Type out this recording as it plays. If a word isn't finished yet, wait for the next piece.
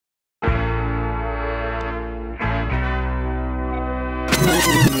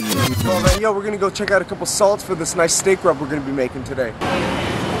Oh man, yo, we're gonna go check out a couple salts for this nice steak rub we're gonna be making today.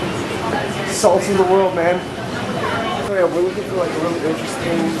 Salts in the world, man. So yeah, we're looking for like a really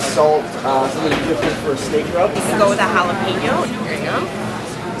interesting salt, something different for a steak rub. You can go with a jalapeno. Here you go.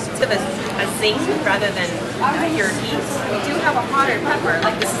 To a zing rather than pure heat. We do have a hotter pepper,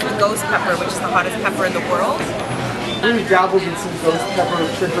 like this is the ghost pepper, which is the hottest pepper in the world. Really dabbled in some ghost pepper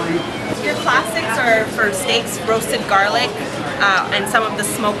trickery. Your classics are for steaks, roasted garlic, and some of the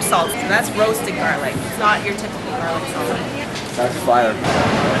smoked salts. So that's roasted garlic. It's not your typical garlic salt. That's fire.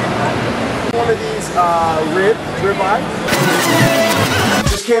 One of these ribeye.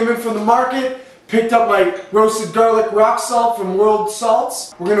 Just came in from the market. Picked up my roasted garlic rock salt from World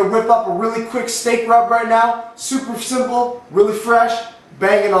Salts. We're gonna whip up a really quick steak rub right now. Super simple, really fresh,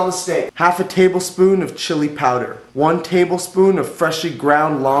 banging on the steak. Half a tablespoon of chili powder. 1 tablespoon of freshly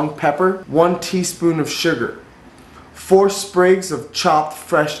ground long pepper. 1 teaspoon of sugar. 4 sprigs of chopped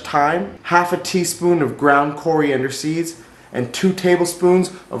fresh thyme. Half a teaspoon of ground coriander seeds. And 2 tablespoons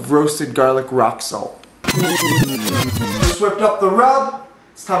of roasted garlic rock salt. Just whipped up the rub.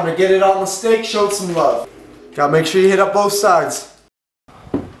 It's time to get it on the steak, show it some love. Gotta make sure you hit up both sides.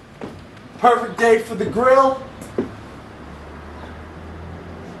 Perfect day for the grill.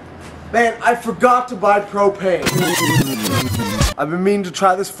 Man, I forgot to buy propane. I've been meaning to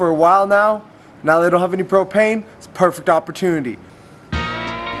try this for a while now. Now they don't have any propane, it's a perfect opportunity.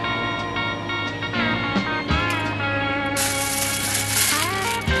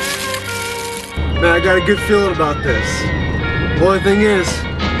 Man, I got a good feeling about this. The only thing is,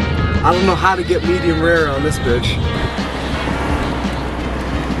 I don't know how to get medium rare on this bitch.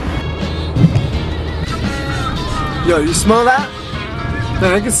 Yo, you smell that?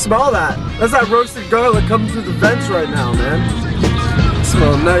 Man, I can smell that. That's that roasted garlic coming through the vents right now, man. It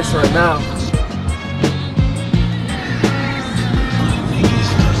smells nice right now.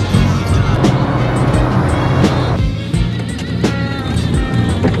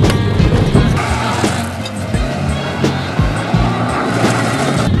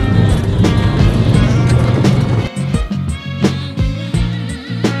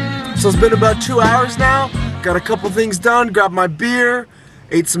 So it's been about 2 hours now. Got a couple things done, grabbed my beer,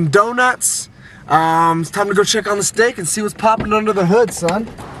 ate some donuts. It's time to go check on the steak and see what's popping under the hood, son.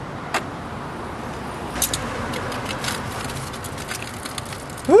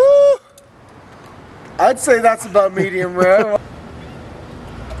 Woo! I'd say that's about medium rare.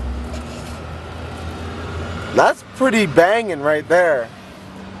 That's pretty banging right there.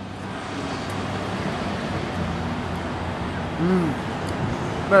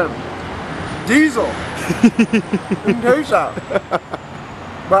 Man, diesel. Didn't taste that.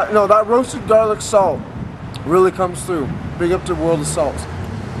 But no, that roasted garlic salt really comes through. Big up to World of Salts.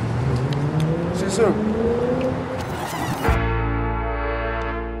 See you soon.